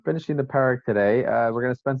Finishing the parak today. We're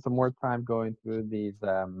going to spend some more time going through these.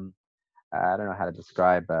 I don't know how to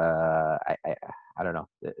describe. I don't know,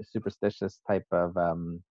 superstitious type of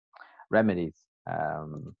remedies.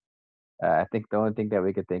 Um, I think the only thing that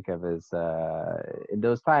we could think of is in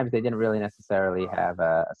those times they didn't really necessarily have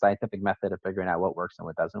a scientific method of figuring out what works and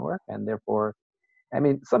what doesn't work, and therefore, I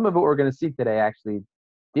mean, some of what we're going to see today actually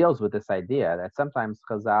deals with this idea that sometimes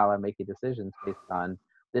Chazal are making decisions based on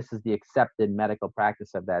this is the accepted medical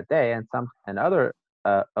practice of that day, and other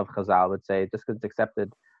of Chazal would say just because it's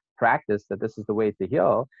accepted practice that this is the way to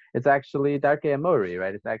heal, it's actually darkei amori,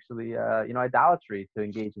 right? It's actually idolatry to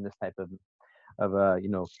engage in this type of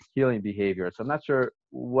healing behavior. So I'm not sure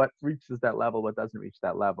what reaches that level, what doesn't reach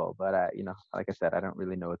that level, but like I said, I don't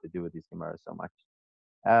really know what to do with these gemaras so much.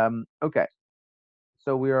 Okay.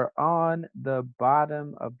 So we are on the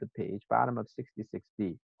bottom of the page, bottom of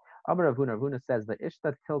 66b. Amar Ravuna, Ravuna says the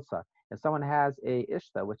ishta tilsa. If someone has a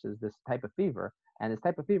ishta, which is this type of fever, and this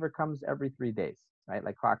type of fever comes every 3 days, right,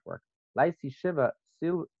 like clockwork. Laisi shiva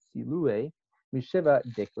silue mishiva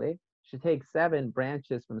dikle. Should take 7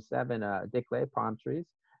 branches from 7 dikle palm trees.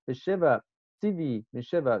 The shiva tzivi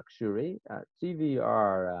mishiva kshuri. Tzivi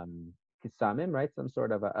are kisamim, right, some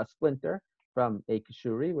sort of a splinter from a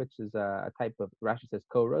kishuri, which is a type of, Rashi says,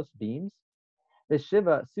 koros, beams. The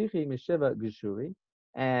shiva, sichi mishiva gishuri,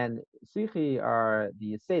 and sichi are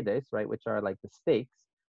the sedes, right, which are like the stakes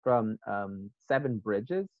from 7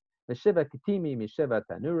 bridges. The shiva kitimi mishiva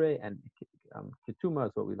tanure, and kituma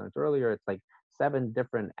is what we learned earlier. It's like 7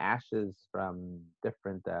 different ashes from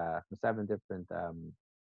 7 different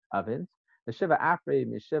ovens. The shiva afri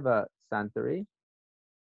mishiva santari,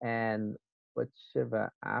 and what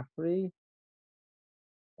shiva afri?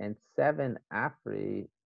 And 7 afri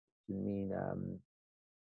mean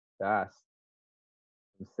dust.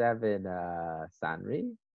 7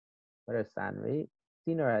 sanri. What are sanri?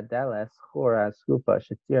 Sinor adelas chora skupa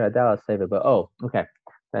shatir adelas seva. But okay.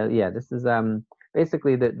 Yeah, this is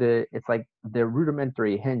basically the it's like the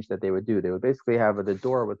rudimentary hinge that they would do. They would basically have the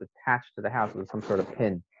door was attached to the house with some sort of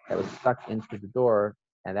pin that was stuck into the door,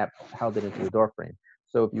 and that held it into the door frame.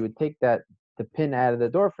 So if you would take the pin out of the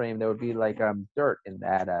door frame, there would be like dirt in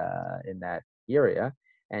that area,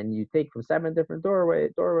 and you take from 7 different door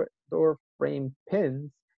frame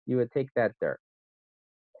pins, you would take that dirt.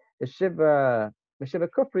 The Mishiva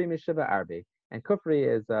Kufri, Mishiva Arbi. And Kufri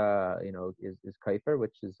is is kaifer,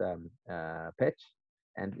 which is pitch.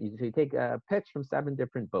 And you take pitch from 7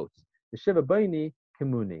 different boats. The Shiva Baini,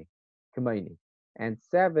 Kamuni. And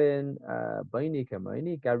 7 Baini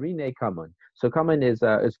Kamuni, Garine Kamun. So Kamun is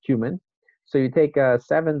cumin. So you take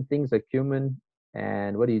 7 things of cumin,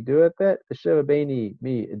 and what do you do with it? The Shiva Baini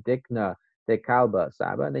mi dikna de kalba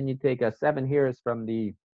saba. And then you take 7 hairs from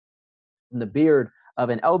the beard of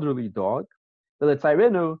an elderly dog. And you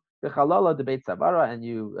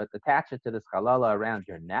attach it to this halala around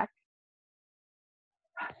your neck.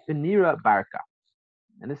 Benira barka.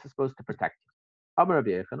 And this is supposed to protect you. Amar Rabbi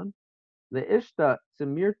Yechanan, Ishta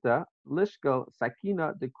tzimirta lishko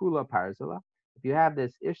sakina dekula parzala. If you have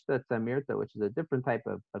this ishta tzimirta, which is a different type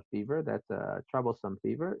of fever, that's a troublesome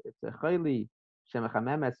fever, it's a chayli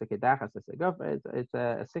shemachamemet sekedachas. It's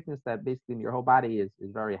a sickness that basically your whole body is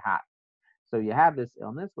very hot. So you have this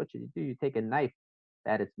illness. What should you do? You take a knife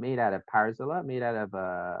that it's made out of parzala, made out of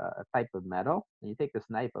a type of metal, and you take this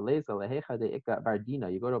knife, bardina.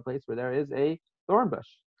 You go to a place where there is a thorn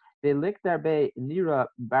bush. They lick their bay nira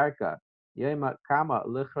barka, yema kama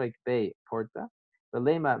lichrik bay porta,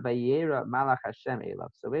 velema vayera malach Hashem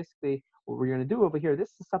elav. So basically, what we're going to do over here,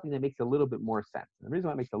 this is something that makes a little bit more sense. And the reason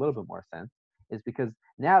why it makes a little bit more sense is because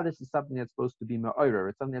now this is something that's supposed to be ma'orer.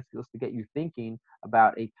 It's something that's supposed to get you thinking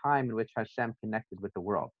about a time in which Hashem connected with the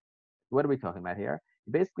world. What are we talking about here?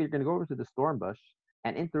 Basically, you're going to go over to the thorn bush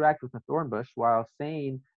and interact with the thorn bush while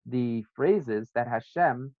saying the phrases that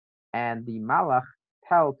Hashem and the Malach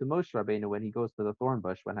tell to Moshe Rabbeinu when he goes to the thorn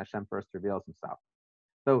bush when Hashem first reveals himself.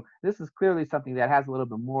 So this is clearly something that has a little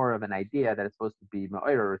bit more of an idea that it's supposed to be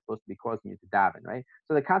ma'orer, it's supposed to be causing you to daven, right?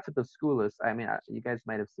 So the concept of skulas, I mean, you guys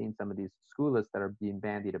might have seen some of these skulas that are being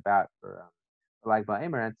bandied about for Lag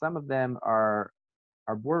BaOmer, and some of them are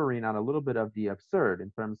bordering on a little bit of the absurd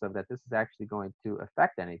in terms of that this is actually going to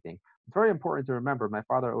affect anything. It's very important to remember. My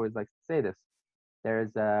father always likes to say this.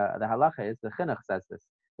 There's the halacha is the chinuch says this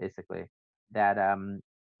basically that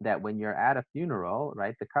that when you're at a funeral,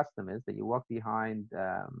 right, the custom is that you walk behind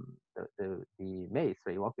the mace,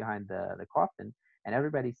 right, you walk behind the coffin, and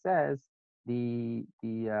everybody says the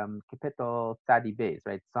capital Tzadi Beis,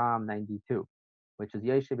 right, Psalm 92, which is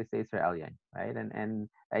Yoshe B'Seisr Elyon, right, and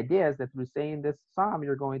the idea is that through saying this psalm,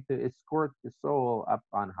 you're going to escort the soul up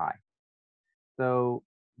on high. So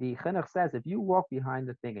the Chinuch says if you walk behind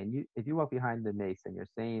the thing and if you walk behind the mace and you're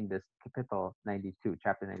saying this capital 92,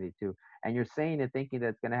 chapter 92, and you're saying it thinking that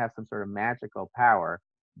it's going to have some sort of magical power,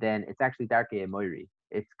 then it's actually Darkei Moiri.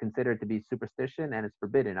 It's considered to be superstition and it's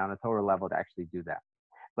forbidden on a Torah level to actually do that.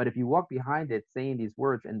 But if you walk behind it saying these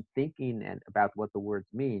words and thinking about what the words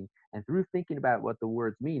mean, and through thinking about what the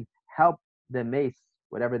words mean, help the mace,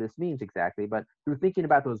 whatever this means exactly, but through thinking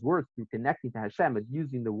about those words, through connecting to Hashem, and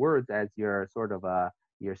using the words as your sort of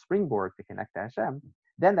your springboard to connect to Hashem,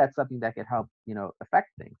 then that's something that can help, affect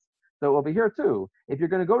things. So over here too, if you're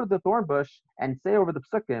going to go to the thorn bush and say over the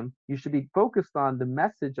psukim, you should be focused on the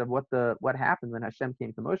message of what happened when Hashem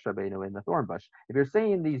came to Moshe Rabbeinu in the thorn bush. If you're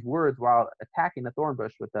saying these words while attacking the thorn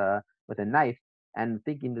bush with a knife and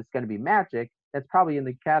thinking it's going to be magic, that's probably in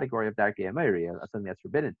the category of Darkei Amiri, something that's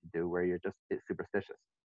forbidden to do, where you're just superstitious.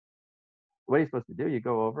 What are you supposed to do? You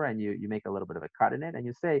go over and you make a little bit of a cut in it, and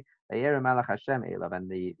you say, Malach Hashem Elav, and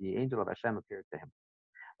the angel of Hashem appeared to him.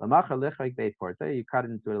 You cut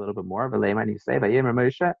into it a little bit more. And you say,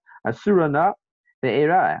 Asura na,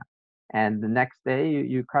 and the next day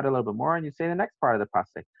you cut a little bit more and you say the next part of the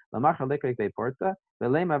pasuk.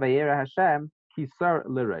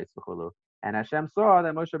 And Hashem saw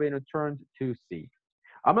that Moshe Rabbeinu turned to see.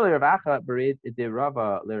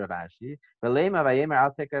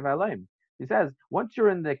 He says, once you're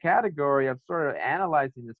in the category of sort of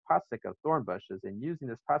analyzing this pasuk of thorn bushes and using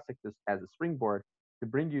this pasuk as a springboard to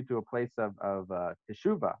bring you to a place of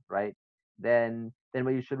teshuvah, right? Then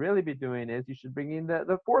what you should really be doing is you should bring in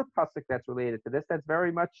the fourth pasuk that's related to this. That's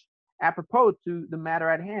very much apropos to the matter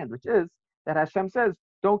at hand, which is that Hashem says,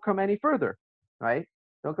 "Don't come any further, right?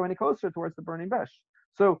 Don't come any closer towards the burning bush."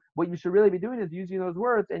 So what you should really be doing is using those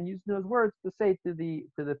words to say to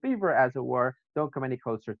the fever, as it were, "Don't come any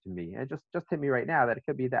closer to me." And just hit me right now that it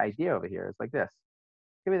could be the idea over here. It's like this.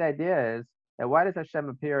 It could be the idea is that why does Hashem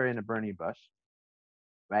appear in a burning bush?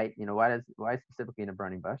 Right? Why specifically in a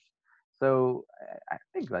burning bush? So I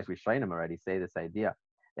think like Rishonim already say this idea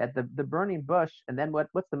that the burning bush, and then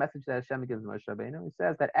what's the message that Hashem gives Moshe Rabbeinu? He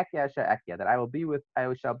says that that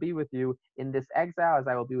I shall be with you in this exile as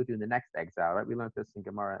I will be with you in the next exile. Right? We learned this in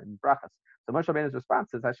Gemara and Brachas. So Moshe Rabbeinu's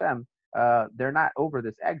response is, Hashem, they're not over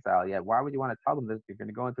this exile yet. Why would you want to tell them that you're going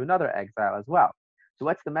to go into another exile as well? So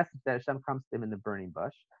what's the message that Hashem comes to him in the burning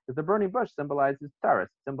bush? Because the burning bush symbolizes tsaros,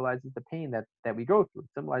 symbolizes the pain that we go through,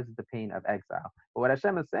 symbolizes the pain of exile. But what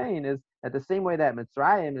Hashem is saying is that the same way that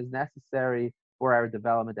Mitzrayim is necessary for our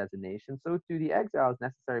development as a nation, so too the exile is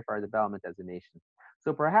necessary for our development as a nation.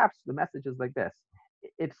 So perhaps the message is like this: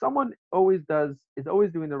 if someone is always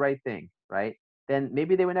doing the right thing, right, then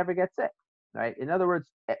maybe they would never get sick, right? In other words,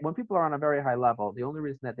 when people are on a very high level, the only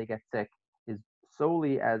reason that they get sick is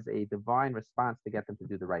solely as a divine response to get them to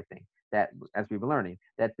do the right thing. That, as we've been learning,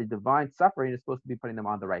 that the divine suffering is supposed to be putting them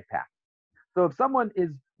on the right path. So if someone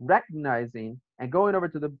is recognizing and going over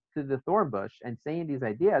to the thorn bush and saying these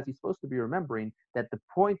ideas, he's supposed to be remembering that the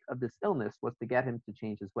point of this illness was to get him to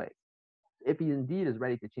change his ways. If he indeed is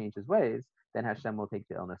ready to change his ways, then Hashem will take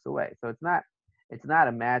the illness away. So it's not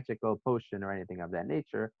a magical potion or anything of that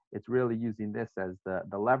nature. It's really using this as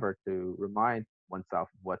the lever to remind oneself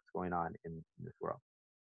of what's going on in this world.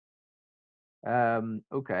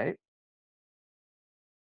 Okay.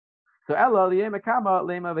 So So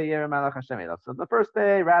the first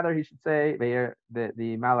day, rather, he should say the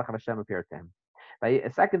Malach of Hashem appeared to him.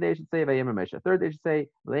 A second day, he should say Moshe. Third day, he should say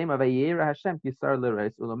Hashem kisar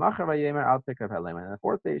l'reis ulamachar vayemer al tikav halem. And the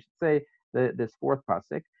fourth day, he should say this fourth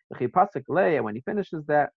pasuk. Pasuk le, and when he finishes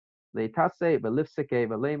that, le tase belifsike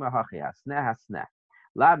velema hachi hasneh hasneh.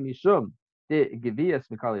 Lab mishum gevias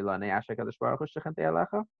mikol ilane asher kadosh baruch hu shechente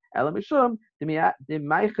alecha. Ela mishum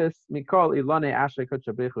demaiches mikol ilane asher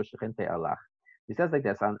kadosh baruch hu shechente alach. He says like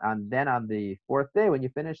this, then on the fourth day, when you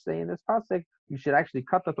finish saying this pasuk, you should actually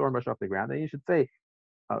cut the thorn bush off the ground, and you should say,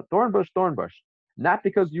 thorn bush, not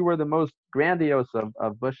because you were the most grandiose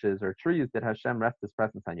of bushes or trees that Hashem rests His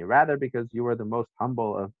presence on you, rather because you were the most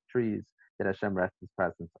humble of trees that Hashem rests His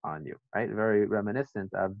presence on you. Right? Very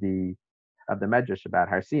reminiscent of the Medrash about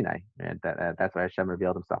Har Sinai, and that's why Hashem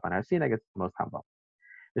revealed Himself on Har Sinai, it's the most humble.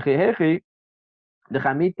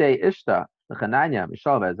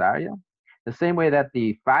 The same way that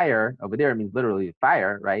the fire over there means literally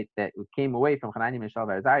fire, right? That came away from Hananiah, Mishael,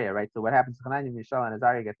 and Azariah, right? So what happens to Hananiah, Mishael, and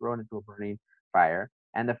Azariah get thrown into a burning fire,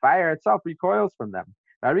 and the fire itself recoils from them.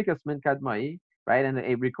 Right? And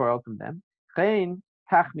it recoiled from them.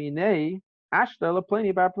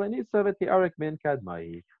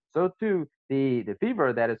 So too, the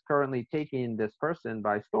fever that is currently taking this person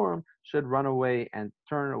by storm should run away and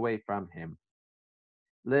turn away from him.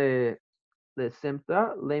 Le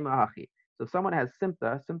simta le mahachi. So if someone has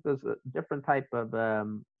simta, simta is a different type of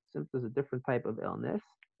illness.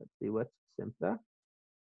 Let's see what's simta.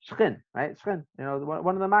 Shchin, right? Shchin,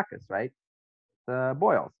 one of the makas, right? The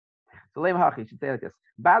boils. So lema hachi should say like this: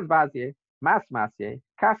 Baz bazye, mas masye,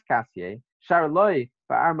 kas kasye, sharloi,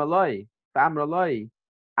 ba'armaloi, ba'amraloi,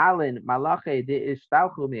 alin malache de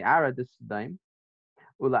ishtalchu mi ara de sudaim,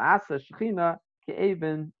 ula asa shchina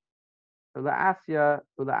ke'evin, ula asa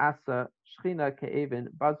shchina ke'evin,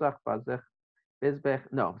 bazach, bizbech.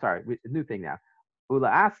 No, sorry, new thing now. Ula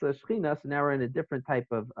asa shchina, so now we're in a different type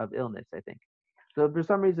of illness, I think. So for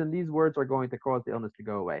some reason, these words are going to cause the illness to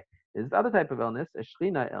go away. There's the other type of illness, a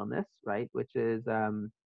shchina illness, right? Which is,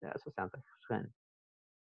 that's what sounds like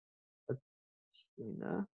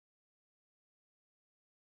shchina.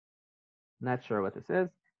 Not sure what this is.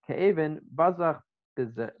 Ke'evin bazach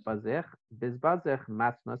bazech, bizbazech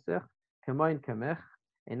masmasech, kemoin kemech,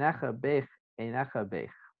 enacha bech.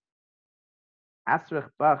 Asrech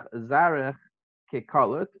bach zarech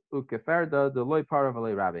kekalut ukeferda the loy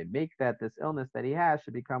paravaloi rabbi. Make that this illness that he has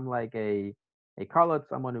should become like a kalut,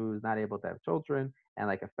 someone who is not able to have children, and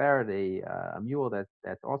like a ferret, a mule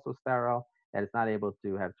that's also sterile, that is not able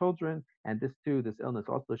to have children, and this illness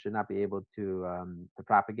also should not be able to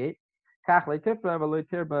propagate. So too,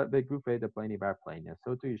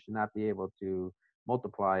 you should not be able to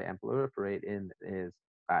multiply and proliferate in his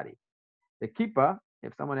body. The kippah,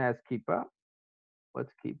 if someone has kippah,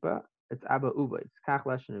 what's kippah? It's Abba Uba. It's Kach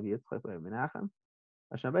Lashon of Yitzchak Menachem.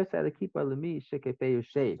 Hashem said the kippah lemi shekepeu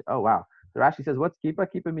shade. Oh wow. So Rashi says, what's kippah?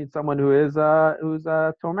 Kippah means someone who is who's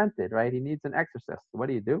tormented, right? He needs an exorcist. What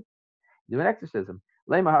do? You do an exorcism.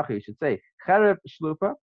 Lema hachi, you should say cherev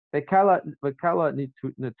shlupa vekala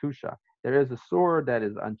netusha. There is a sword that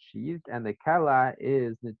is unsheathed, and the kala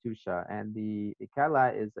is netusha, and the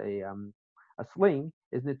kala is a sling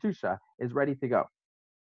is netusha, is ready to go.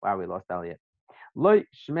 Wow, we lost Elliot. Loi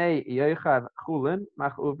shmei yochav chulin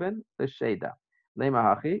machuven l'sheda. Lema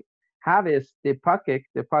hachi havis depakik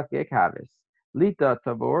havis lita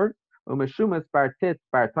tavor umashumas bartit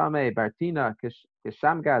bartame bartina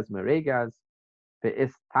kishamgaz meregas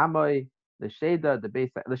ve'is tamoy l'sheda the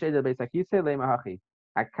beisakise lema hachi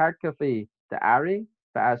akarkafi the ari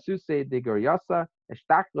ve'asuse de goryasa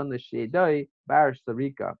eshtaklon l'shedoi bar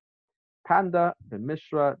sarika panda the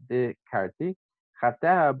mishra de karti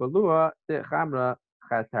Chateha balua de chamra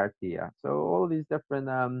chatartia. So all of these different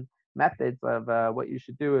methods of what you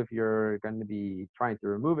should do if you're going to be trying to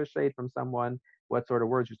remove a shade from someone, what sort of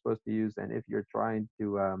words you're supposed to use, and if you're trying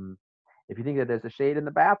to, if you think that there's a shade in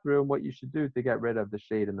the bathroom, what you should do to get rid of the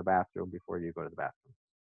shade in the bathroom before you go to the bathroom.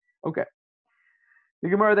 Okay. The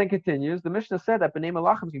Gemara then continues. The Mishnah said that Bnei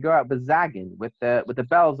Malachim can go out bezagin with the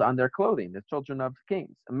bells on their clothing, the children of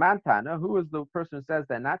kings. Mantana, who is the person who says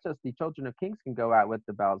that not just the children of kings can go out with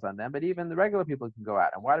the bells on them, but even the regular people can go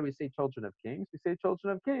out. And why do we say children of kings? We say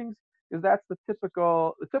children of kings because that's the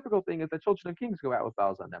typical thing is that children of kings go out with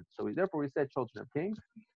bells on them. So therefore we said children of kings,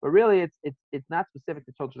 but really it's not specific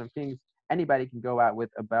to children of kings. Anybody can go out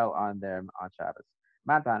with a bell on them on Shabbos.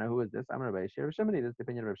 Mantana, who is this? I'm Rabbi Shimon. This is the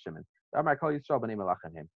opinion of Rabbi Shimon. I call Yisrael b'nei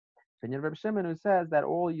malachim him. Opinion of Rabbi Shimon, who says that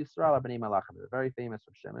all Yisrael are b'nei malachim. The very famous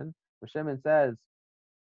Rabbi Shimon. Rabbi Shimon says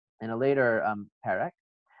in a later parak,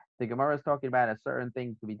 the Gemara is talking about a certain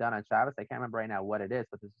thing to be done on Shabbos. I can't remember right now what it is,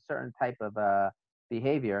 but there's a certain type of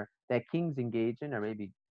behavior that kings engage in, or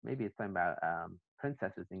maybe it's talking about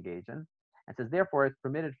princesses engage in. And says therefore it's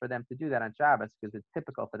permitted for them to do that on Shabbos because it's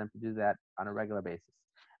typical for them to do that on a regular basis.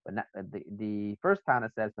 But not, the first Tana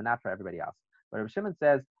says, but not for everybody else. But Rabbi Shimon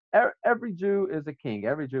says every Jew is a king,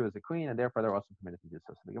 every Jew is a queen, and therefore they're also permitted to do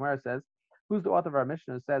so. So the Gemara says, who's the author of our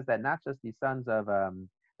Mishnah, who says that not just the sons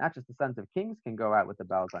of kings can go out with the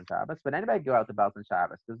bells on Shabbos, but anybody can go out with the bells on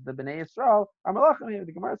Shabbos because the Bnei Yisrael are malachim.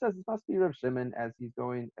 The Gemara says it must be Rabbi Shimon as he's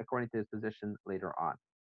going according to his position later on.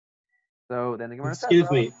 So then the Gemara says,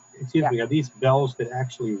 excuse me, are these bells that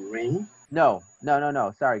actually ring? No.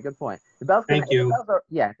 Sorry, good point. The bells.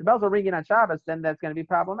 The bells are ringing on Shabbos. Then that's going to be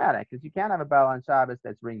problematic because you can't have a bell on Shabbos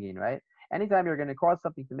that's ringing, right? Anytime you're going to cause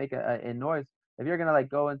something to make a noise, if you're going to like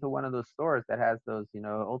go into one of those stores that has those,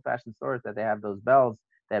 old-fashioned stores that they have those bells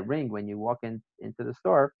that ring when you walk into the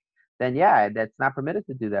store, then yeah, that's not permitted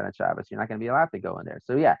to do that on Shabbos. You're not going to be allowed to go in there.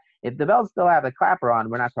 So yeah, if the bells still have a clapper on,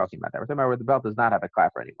 we're not talking about that. We're talking about where the bell does not have a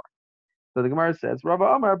clapper anymore. So the Gemara says, Rava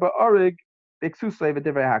Omar ba'arig b'ksusay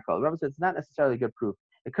v'divrei hakol. Rava says it's not necessarily good proof.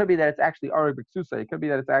 It could be that it's actually arig b'ksusay. It could be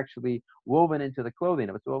that it's actually woven into the clothing.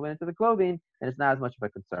 If it's woven into the clothing, then it's not as much of a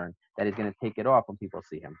concern that he's going to take it off when people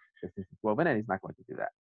see him. Since it's woven in, he's not going to do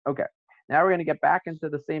that. Okay. Now we're going to get back into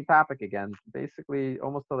the same topic again, basically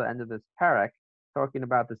almost till the end of this parak, talking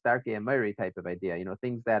about the Starkei and Meiri type of idea.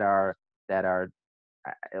 Things that that are,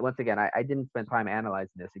 once again, I didn't spend time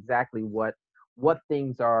analyzing this exactly what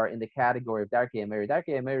things are in the category of Darkei Ameri.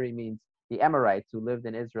 Darkei Ameri means the Amorites who lived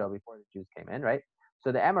in Israel before the Jews came in, right?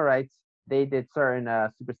 So the Amorites, they did certain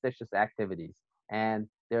superstitious activities, and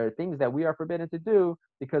there are things that we are forbidden to do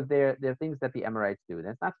because they're things that the Amorites do. And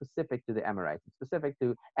it's not specific to the Amorites. It's specific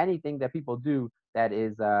to anything that people do that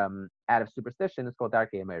is out of superstition. It's called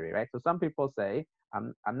Darkei Ameri, right? So some people say,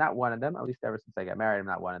 I'm not one of them, at least ever since I got married, I'm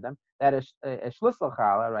not one of them, that is a shlisel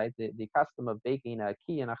challah, right? The custom of baking a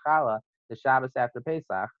key and a challah the Shabbos after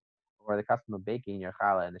Pesach, or the custom of baking your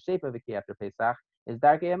challah in the shape of a key after Pesach, is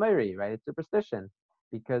Darkei Ameri, right? It's superstition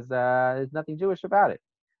because there's nothing Jewish about it.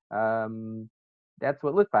 That's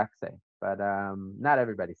what Litvak say, but not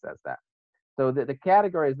everybody says that. So the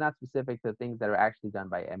category is not specific to things that are actually done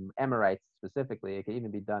by Amorites specifically. It can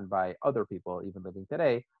even be done by other people, even living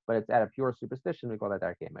today, but it's out of pure superstition. We call that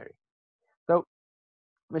Darkei Ameri. So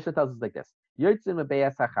Mishnah tells us like this: you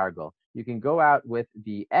can go out with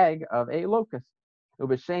the egg of a locust,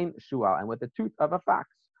 ubeshein shual, and with the tooth of a fox,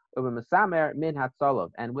 ubemesamer min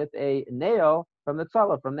hatzolov, and with a nail from the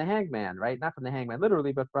tzolov, from the hangman, right? Not from the hangman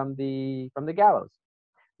literally, but from the gallows.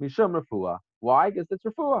 Mishum refuah. Why? Because it's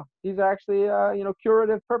refuah. These are actually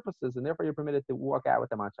curative purposes, and therefore you're permitted to walk out with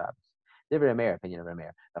them on Shabbos. Divrei Meir, opinion of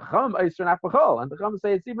Meir. The Chum and the Chum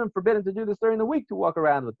say it's even forbidden to do this during the week, to walk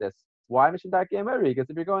around with this. Why Mishnah Darkei Ameri? Because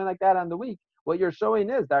if you're going like that on the week, what you're showing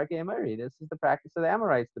is Darkei Ameri. This is the practice of the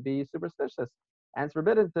Amorites, to be superstitious, and it's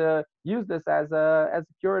forbidden to use this as a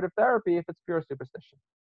curative therapy if it's pure superstition.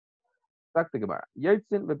 Back to Gemara.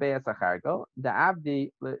 Yotzin v'beis achargo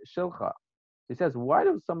da'avdi l'shilcha. He says, why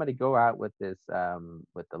does somebody go out with this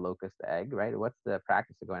with the locust egg, right? What's the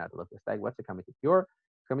practice of going out with the locust egg? What's it coming to cure?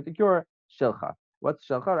 It's coming to cure shilcha. What's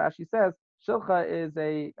shilcha? Rashi says shilcha is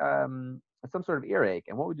a some sort of earache.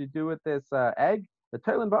 And what would you do with this egg? The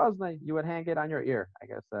toilin ba'oznai, you would hang it on your ear. I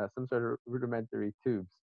guess some sort of rudimentary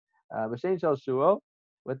tubes. V'shein shel shuol,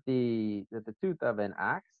 with the tooth of an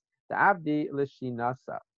ox. The abdi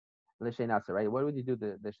l'shinasa, right? What would you do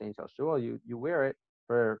the shein shel shuol? You wear it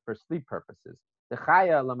for sleep purposes. The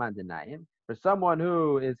chaya lamandanayim, for someone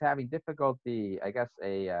who is having difficulty, I guess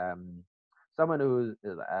someone who's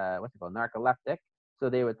what's it called, narcoleptic. So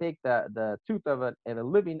they would take the tooth of a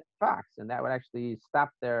living fox, and that would actually stop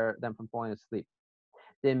them from falling asleep.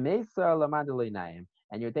 The mesa lamandalinayim,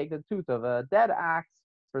 and you take the tooth of a dead ox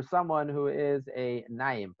for someone who is a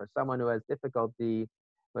naim, for someone who has difficulty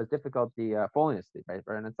falling asleep, right?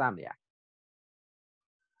 For an insomniac.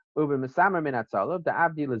 Why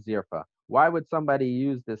would somebody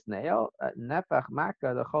use this nail?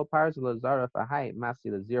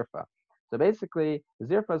 So basically,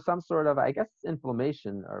 zirfa is some sort of, I guess,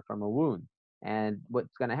 inflammation or from a wound. And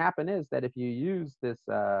what's going to happen is that if you use this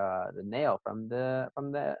the nail from the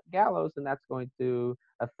gallows, then that's going to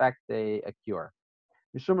affect a cure.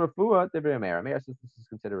 Mishum refuah, Divrei Meir. Meir says this is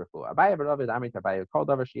considered refuah. Abaye and Rava's Amrit Abaye called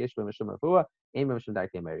over sheyesh mishum refuah, aim mishum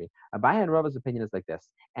Darkei Ameri. Abaye and Rava's opinion is like this: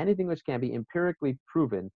 anything which can be empirically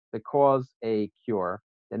proven to cause a cure,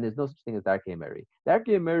 then there's no such thing as Darkei Ameri.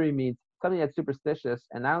 Darkei Ameri means something that's superstitious,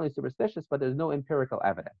 and not only superstitious, but there's no empirical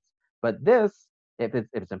evidence. But this, if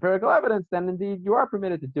it's empirical evidence, then indeed you are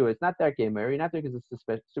permitted to do it. It's not Darkei Ameri. You're not doing it because it's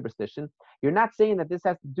superstition. You're not saying that this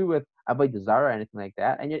has to do with avodah zarah or anything like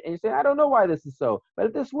that. And you're saying, I don't know why this is so, but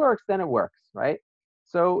if this works, then it works, right?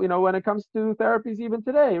 So when it comes to therapies, even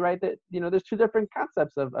today, right, that there's two different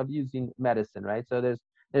concepts of using medicine, right? So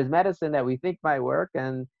there's medicine that we think might work,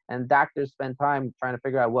 and doctors spend time trying to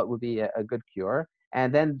figure out what would be a good cure.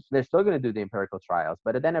 And then they're still going to do the empirical trials.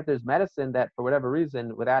 But then if there's medicine that, for whatever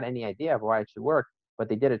reason, without any idea of why it should work, but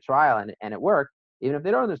they did a trial and it worked, even if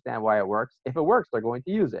they don't understand why it works, if it works, they're going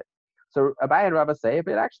to use it. So Abaye and Rava say, if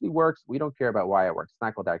it actually works, we don't care about why it works. It's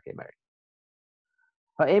not called Darkei Ameri.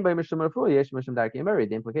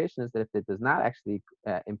 The implication is that if it does not actually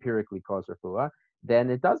empirically cause refuah, then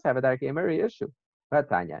it does have a Darkei Ameri issue.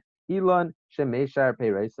 Elon shemeshar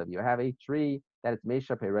peiresav. You have a tree that it's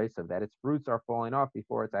meshar peiresav, that its fruits are falling off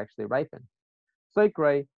before it's actually ripened.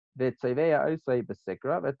 Soikrei v'tzeiveya oisei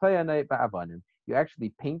b'sikra v'toyanei ba'avanim. You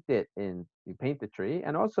actually paint it you paint the tree,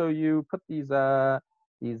 and also you put these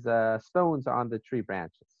stones on the tree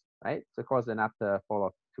branches, right? To cause it not to fall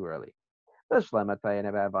off too early. Why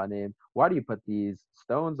do you put these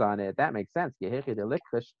stones on it? That makes sense. Why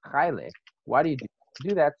do you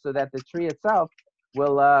do that? So that the tree itself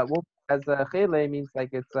will as chele means like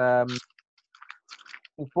it's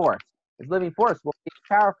force. Its living force won't be as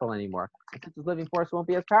powerful anymore. And since its living force won't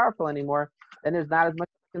be as powerful anymore, then there's not as much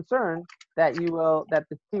concern that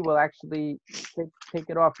the tree will actually take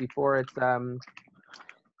it off before it's 1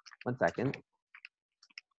 second.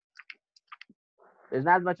 there's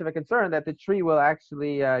not much of a concern that the tree will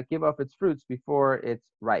actually give off its fruits before it's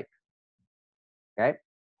ripe. Okay.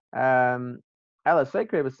 Ella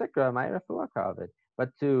Sekre was Sikra, Myra Fuakavid. But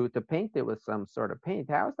to paint it with some sort of paint,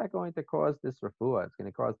 how is that going to cause this refuah? It's going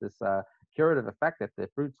to cause this curative effect that the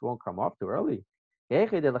fruits won't come off too early.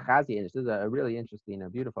 This is a really interesting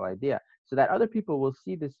and beautiful idea. So that other people will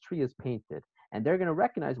see this tree as painted. And they're going to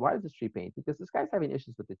recognize, why is this tree painted? Because this guy's having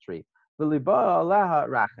issues with the tree. And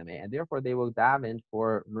therefore they will daven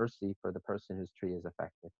for mercy for the person whose tree is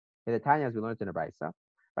affected. In the Tanya, as we learned in the Brisa,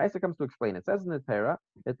 Brisa comes to explain. It says in the Torah,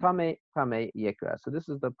 the Tame Yikra. So this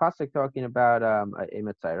is the pasuk talking about a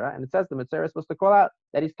Mitzayra, and it says the Mitzayra is supposed to call out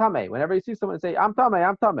that he's Tame. Whenever you see someone say, I'm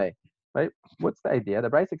Tame, right? What's the idea? The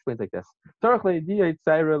Brisa explains like this.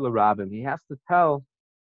 He has to tell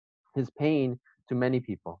his pain to many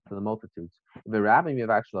people, to the multitudes. And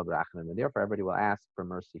therefore everybody will ask for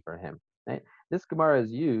mercy for him. Right? This Gemara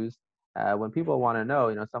is used when people want to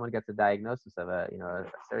know, someone gets a diagnosis of a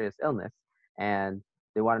serious illness, and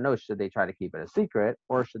they want to know, should they try to keep it a secret,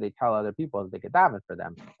 or should they tell other people that they could daven for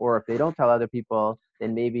them? Or if they don't tell other people,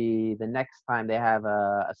 then maybe the next time they have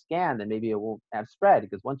a scan, then maybe it won't have spread,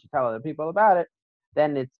 because once you tell other people about it,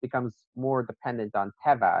 then it becomes more dependent on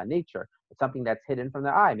teva, nature. It's something that's hidden from the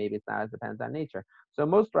eye. Maybe it's not as dependent on nature. So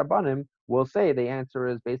most Rabbanim will say the answer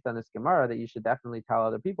is based on this Gemara that you should definitely tell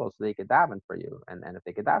other people so they could daven for you. And if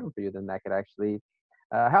they could daven for you, then that could actually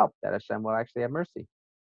help, that Hashem will actually have mercy.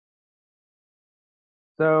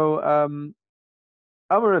 So,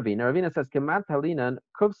 Ravina says, Kemat Halinan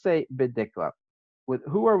Kufse Bidikla. With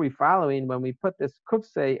who are we following when we put this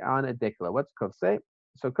Kufse on a dikla? What's Kufse?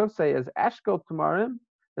 So Kufse is Eshkol Tamarim,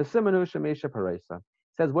 the Simonu Shemesha Paresa.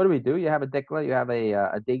 Says, what do? You have a dikla, you have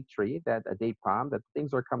a date tree, a date palm, that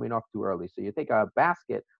things are coming off too early. So you take a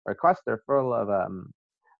basket or a cluster full of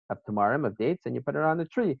tamarim, of dates, and you put it on the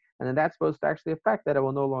tree. And then that's supposed to actually affect that it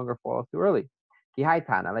will no longer fall off too early. Kihai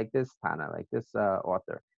Tana, like this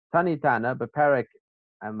author. Tani Tana, Beperek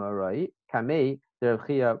Amorai, Kamei,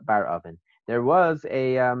 Derechia Bar Oven. There was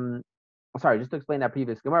a, just to explain that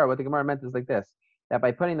previous Gemara, what the Gemara meant is like this, that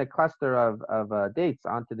by putting the cluster of dates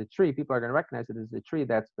onto the tree, people are going to recognize it as a tree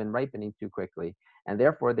that's been ripening too quickly. And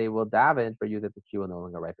therefore, they will daven for you that the tree will no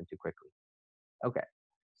longer ripen too quickly. Okay.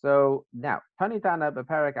 So now, Tanitana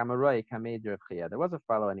Beparak Amaroi Kamed Rav Chia. There was a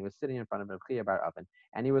fellow, and he was sitting in front of Rav Chia Bar Oven,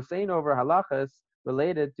 and he was saying over halachas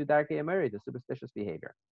related to Darkei Ameri, the superstitious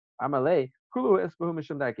behavior. Amalei Kulu Esbahu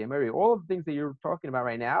Mishum Darkei Ameri. All of the things that you're talking about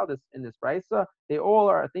right now, in this brisa, they all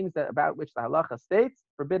are things about which the halacha states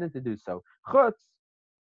forbidden to do so. Lavar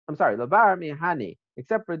Mihani,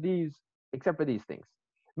 except for these things.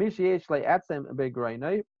 Mishiesh Le Etzem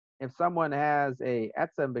Begroinoi. If someone has a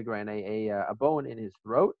etzem begrene, a bone in his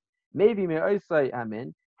throat, maybe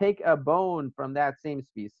amin, take a bone from that same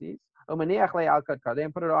species, and put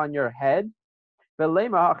it on your head,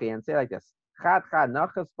 and say like this: chad chad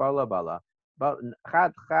nachas bala bala,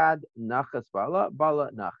 chad chad nachas bala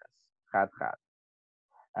bala nachas, chad chad.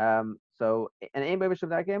 So an aim of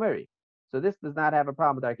Darkei Ameri. So this does not have a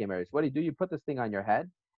problem with Darkei Ameri. So what do? You put this thing on your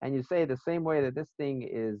head, and you say the same way that this thing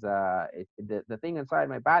is, the thing inside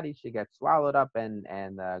my body should get swallowed up and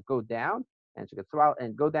go down, and should get swallowed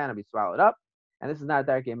and go down and be swallowed up. And this is not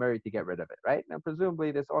Darkei Ameri to get rid of it, right? Now,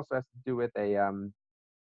 presumably, this also has to do with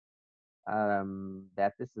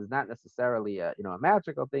that this is not necessarily a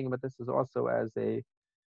magical thing, but this is also as a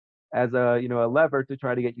a lever to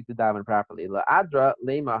try to get you to daven properly. La adra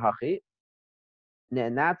lema hachi.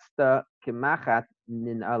 And that's the kimachat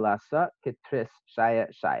nin alasa ketris shaya.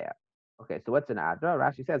 Okay, so what's an adra?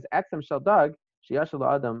 Rashi says etzem shel dog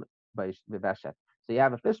sheyashal adam b'veshet. So you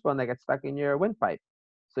have a fishbone that gets stuck in your windpipe.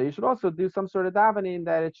 So you should also do some sort of davening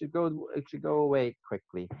that it should go away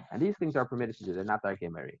quickly. And these things are permitted to do. They're not Darkei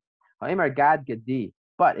Ameri. However, Gad Gadi.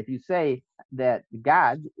 But if you say that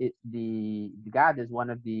Gad, the Gad is one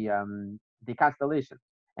of the constellations,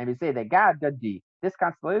 and if you say that Gad Gadi, this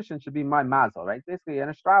constellation should be my mazel, right? Basically an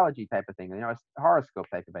astrology type of thing, a horoscope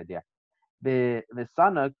type of idea. The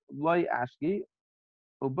sanuk loy ashki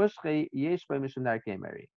ubushchi yesh by mishum Darkei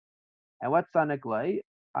Ameri. And what sanuk loy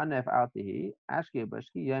anef altihi ashki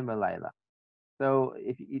ubushki yom v'layla. So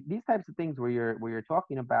these types of things where you're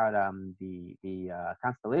talking about the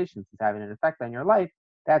constellations is having an effect on your life,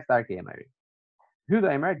 that's Darkei Ameri.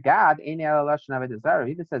 Huda Emer Gad Ein Ela Lashon Avodah Zarah.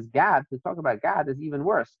 He just says Gad, to talk about Gad is even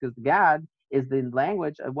worse, because Gad is the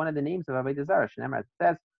language of one of the names of Avodah Zarah. It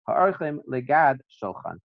says Ha'archim LeGad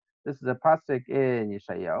Shulchan. This is a pasuk in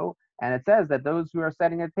Yeshayahu, and it says that those who are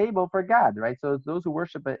setting a table for God, right? So it's those who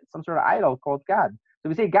worship some sort of idol called God. So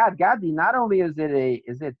we say God, Gadi. Not only is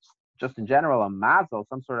it just in general a mazel,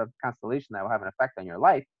 some sort of constellation that will have an effect on your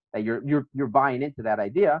life, that you're buying into that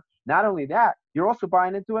idea. Not only that, you're also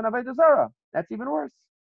buying into an avodah zarah. That's even worse.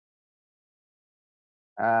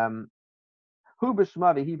 Hu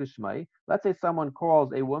b'shma v'hi b'shmai. Let's say someone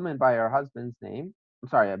calls a woman by her husband's name. I'm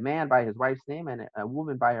sorry, a man by his wife's name and a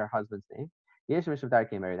woman by her husband's name. Yesh mishum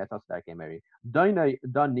darkei meri. That's also darkei meri. Dani.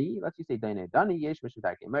 Let's just say dani. Dani yesh mishum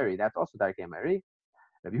darkei meri. That's also darkei meri.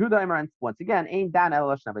 Rabbi Yehuda Aimer, once again, ain dan el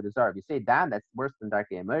lashon avodah zarah. If you say dan, that's worse than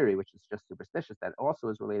darkei meri, which is just superstitious. That also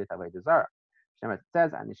is related to avodah zarah. It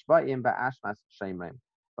says anishba'im ba'ashmas sheimrim.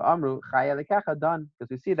 Amru chaya lekecha done, because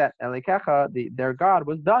we see that lekecha, their God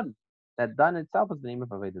was done. That done itself is the name of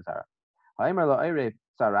avodah zarah. Ha'imar lo oirev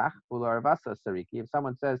tzarach ulo arvasa sariki. If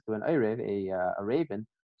someone says to an oirev, a raven,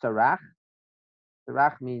 tzarach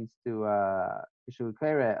means to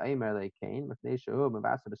ishukere aimer lekein mefnei shehu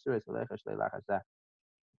mevasa b'suris v'lecha shlei.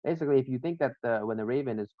 Basically, if you think that when the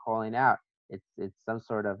raven is calling out, it's some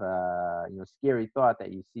sort of scary thought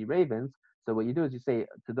that you see ravens. So what you do is you say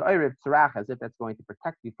to the Oirev Tzarach as if that's going to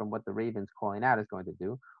protect you from what the raven's calling out is going to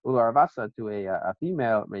do. Ularvasa to a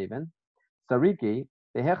female raven. Sariki,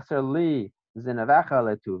 the Hechser li Zinavacha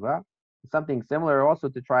letuva. Something similar also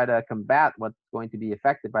to try to combat what's going to be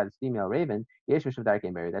affected by this female raven. Yesh mishum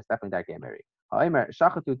darkei meri. That's definitely darkei meri. Ha'omer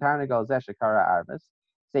shachatu tarnagal zeh shekara arvis.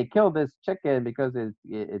 Say kill this chicken because it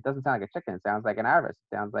doesn't sound like a chicken. It sounds like an arvis. It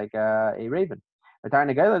sounds like a raven.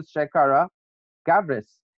 Tarnagal shekara gavris.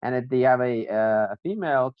 And if they have a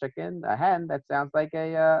female chicken, a hen, that sounds like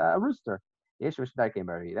a rooster. Yesh mishum darkei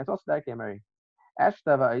meri. That's also darkei meri.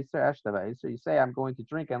 Ashtava Iser. You say I'm going to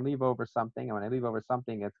drink and leave over something, and when I leave over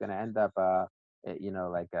something, it's going to end up,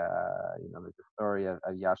 like the story of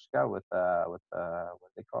Yashka with what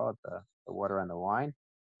they call it, the water and the wine.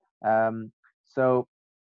 So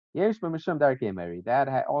Yesh Mishum Darkei Meri.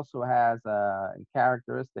 That also has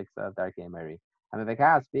characteristics of Darkei Meri. If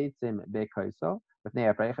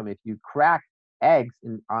you crack eggs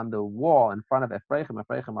on the wall in front of Ephraim.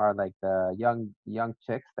 Ephraim are like the young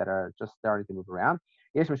chicks that are just starting to move around.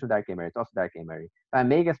 Yesh mishum darkei meri. It's also darkei meri.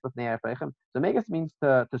 Megas b'fnei Ephraim. So megas means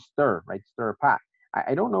to stir, right? Stir a pot.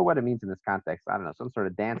 I don't know what it means in this context. I don't know, some sort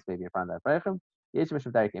of dance maybe in front of Ephraim. Yesh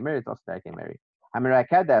mishum darkei meri. It's also darkei meri.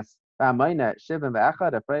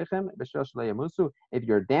 If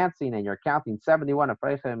you're dancing and you're counting 71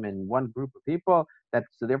 Ephraim in one group of people,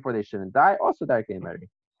 so therefore they shouldn't die. Also darkei meri.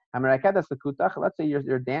 Let's say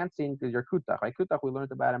you're dancing because you're kutach. Right? Kutach we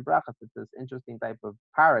learned about in brachas. It's this interesting type of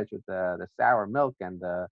porridge with the sour milk and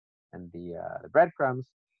the breadcrumbs.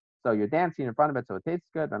 So you're dancing in front of it, so it tastes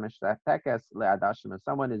good. If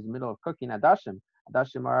someone is in the middle of cooking adashim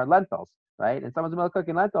are lentils, right? And someone's in the middle of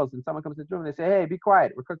cooking lentils, and someone comes into the room and they say, "Hey, be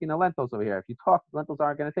quiet. We're cooking the lentils over here. If you talk, lentils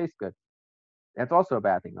aren't going to taste good." That's also a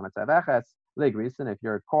bad thing. If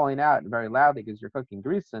you're calling out very loudly because you're cooking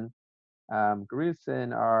grisen,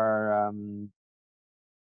 grisen are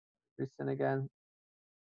grisen again.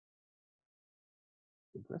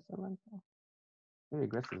 Grits a lentil? Maybe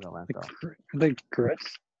grits is a lentil. I think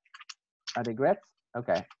grits. Are they grits?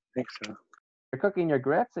 Okay. I think so. You're cooking your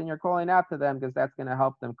grits and you're calling out to them because that's going to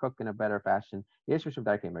help them cook in a better fashion. Yesh mishum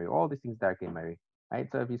darkei meri. All these things darkei meri. Right?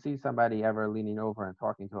 So if you see somebody ever leaning over and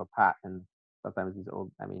talking to a pot, and sometimes these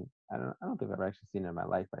old, I don't think I've ever actually seen it in my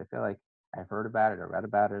life, but I feel like I've heard about it or read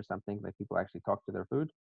about it or something, like people actually talk to their food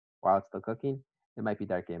while it's still cooking. It might be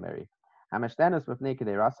darkei meri. This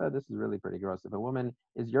is really pretty gross. If a woman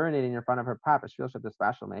is urinating in front of her pot, because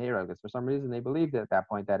for some reason they believed at that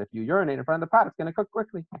point that if you urinate in front of the pot, it's going to cook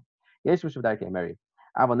quickly.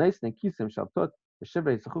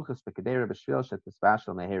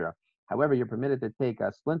 However, you're permitted to take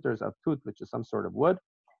splinters of tooth, which is some sort of wood,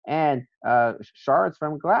 and shards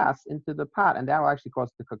from glass into the pot, and that will actually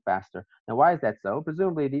cause it to cook faster. Now, why is that so?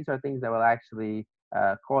 Presumably, these are things that will actually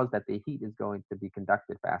cause that the heat is going to be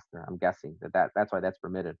conducted faster. I'm guessing that's why that's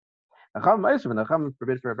permitted. The Chacham is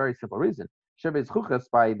forbidden for a very simple reason.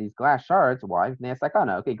 By these glass shards, why?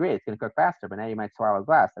 Okay, great, it's going to cook faster, but now you might swallow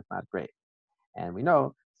glass. That's not great. And we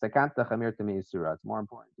know sakanta chamir to meisura. It's more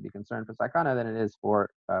important to be concerned for sakana than it is for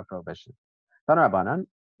prohibition. Tanarabanan,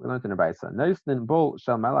 we learned in the Brisa. Noisnin bul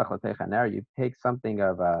shel melach l'techaner. You take something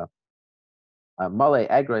of a male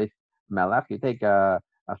egreif melach. You take a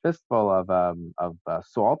fistful of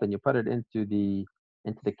salt and you put it into the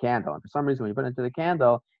candle. And for some reason, when you put it into the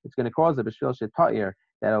candle, it's going to cause a b'shvil sheta'ir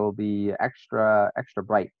that it will be extra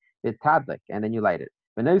bright. Tadlik, and then you light it.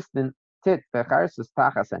 Tit v'charsis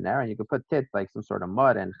tachas aner, and you can put tit like some sort of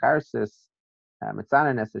mud, and charsis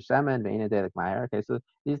mitzanan es shemen ve'inadelik ma'ir. Okay, so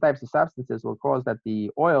these types of substances will cause that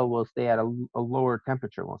the oil will stay at a lower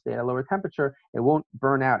temperature. It won't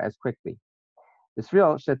burn out as quickly.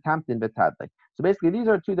 Israel shetamtin betadlik. So basically, these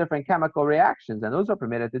are two different chemical reactions, and those are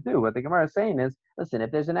permitted to do. What the Gemara is saying is, listen,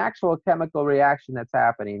 if there's an actual chemical reaction that's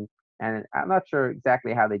happening, and I'm not sure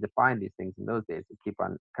exactly how they defined these things in those days. They keep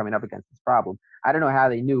on coming up against this problem. I don't know how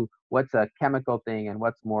they knew what's a chemical thing and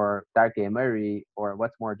what's more darke emiri or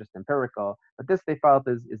what's more just empirical. But this they felt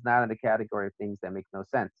is not in the category of things that make no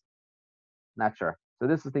sense. Not sure. So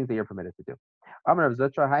this is things that you're permitted to do. Amar of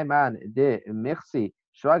Zutra Haiman de Mirsi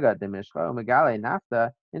Shraga de Mishcha Umegale Nafta.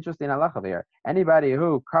 Interesting halacha here. Anybody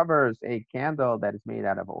who covers a candle that is made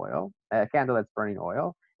out of oil, a candle that's burning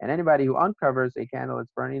oil, and anybody who uncovers a candle that's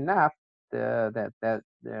burning naft, the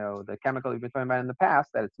chemical you've been talking about in the past,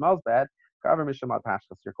 that it smells bad, cover mishamat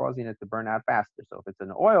pashkas, you're causing it to burn out faster. So if it's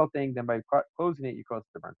an oil thing, then by closing it, you cause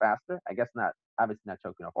it to burn faster. I guess not, obviously not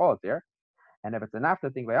choking off all of there. And if it's a naphtha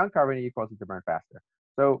thing, by uncovering it, you cause it to burn faster.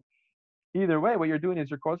 So either way, what you're doing is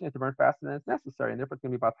you're causing it to burn faster than it's necessary, and therefore it's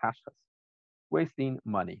going to be about hashkas, wasting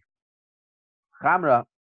money. Chamra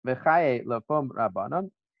v'chaye lefum rabbanon.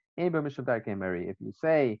 If you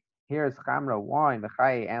say here's chamra, wine,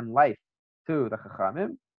 v'chaye, and life to the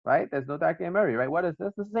chachamim, right? There's no darkei meri, right? What is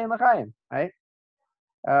this? This is saying l'chaim, right?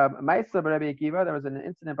 Ma'isa Rabbi Akiva, there was an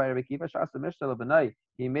incident by Rabbi Akiva, Shasa Mishnah Lebanai.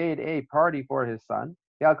 He made a party for his son.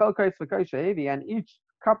 And each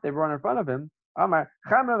cup they brought in front of him, Amar,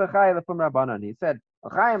 Chamra v'chai lefum rabbanon. He said,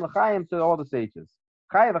 l'chaim to all the sages.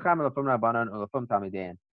 Chai v'cham lefum rabbanon lefum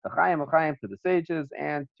tamidein. L'chaim to the sages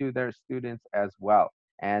and to their students as well.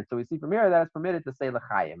 And so we see from here that it's permitted to say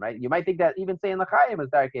l'chaim, right? You might think that even saying l'chaim is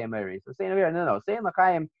darkei emeri. So saying here, no, saying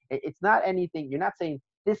l'chaim, it's not anything. You're not saying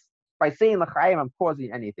this. By saying l'chaim, I'm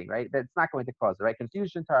causing anything, right? That's not going to cause it, right?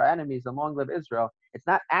 Confusion to our enemies, and long live Israel. It's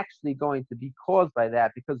not actually going to be caused by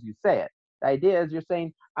that because you say it. The idea is you're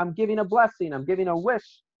saying, I'm giving a blessing, I'm giving a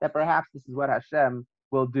wish that perhaps this is what Hashem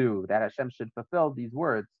will do, that Hashem should fulfill these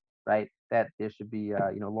words, right? That there should be,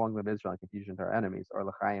 long live Israel and confusion to our enemies, or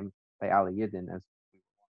l'chaim by Ali Yidin, as we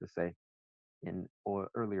want to say in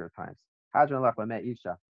earlier times. Hadron Lach Lamet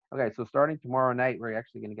Isha. Okay, so starting tomorrow night, we're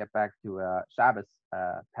actually going to get back to Shabbos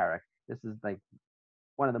parak. This is like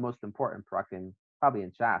one of the most important parakim, probably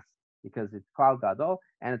in Shas, because it's Klal Gadol,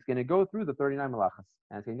 and it's going to go through the 39 malachas,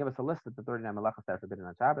 and it's going to give us a list of the 39 malachas that are forbidden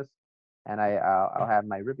on Shabbos. And I'll have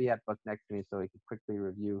my Ribiyat book next to me so we can quickly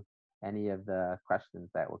review any of the questions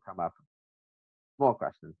that will come up. Small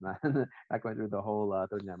questions, not going through the whole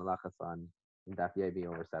 39 malachas in Daf Yomi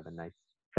over 7 nights.